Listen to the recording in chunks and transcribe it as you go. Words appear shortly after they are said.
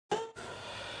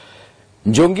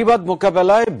জঙ্গিবাদ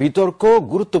মোকাবেলায় বিতর্ক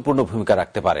গুরুত্বপূর্ণ ভূমিকা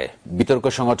রাখতে পারে। বিতর্ক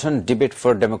সংগঠন ডিবেট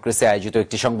ফর ডেমোক্রেসি আয়োজিত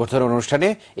একটি সংবর্ধনা অনুষ্ঠানে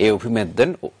এই অভিমত দেন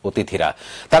অতিথিরা।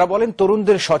 তারা বলেন,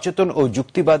 তরুণদের সচেতন ও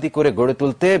যুক্তিবাদী করে গড়ে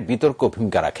তুলতে বিতর্ক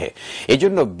ভূমিকা রাখে।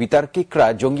 এজন্য বিতার্কিকরা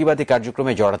জঙ্গিবাদী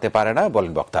কার্যক্রমে জড়াতে পারে না,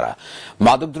 বলেন বক্তারা।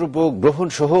 মাদকদ্রব্য গ্রহণ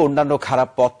সহ অন্যান্য খারাপ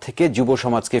পথ থেকে যুব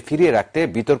সমাজকে ফিরিয়ে রাখতে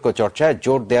বিতর্ক চর্চায়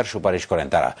জোর দেওয়ার সুপারিশ করেন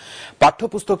তারা।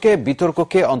 পাঠ্যপুস্তকে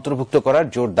বিতর্ককে অন্তর্ভুক্ত করার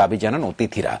জোর দাবি জানান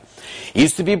অতিথিরা।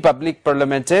 ইউসিবি পাবলিক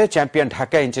পার্লামেন্টে champion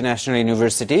Dhaka international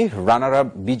university, runner up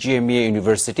BGMEA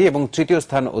university এবং তৃতীয়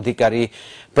স্থান অধিকারী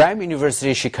প্রাইম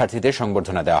ইউনিভার্সিটির শিক্ষার্থীদের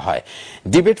সংবর্ধনা দেওয়া হয়।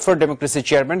 Debate for democracy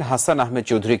chairman Hasan Ahmed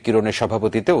Chowdhury কিরণের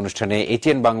সভাপতিত্বে অনুষ্ঠানে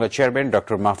এটিএন বাংলা চেয়ারম্যান ড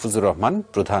মাহফুজুর রহমান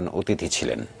প্রধান অতিথি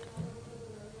ছিলেন।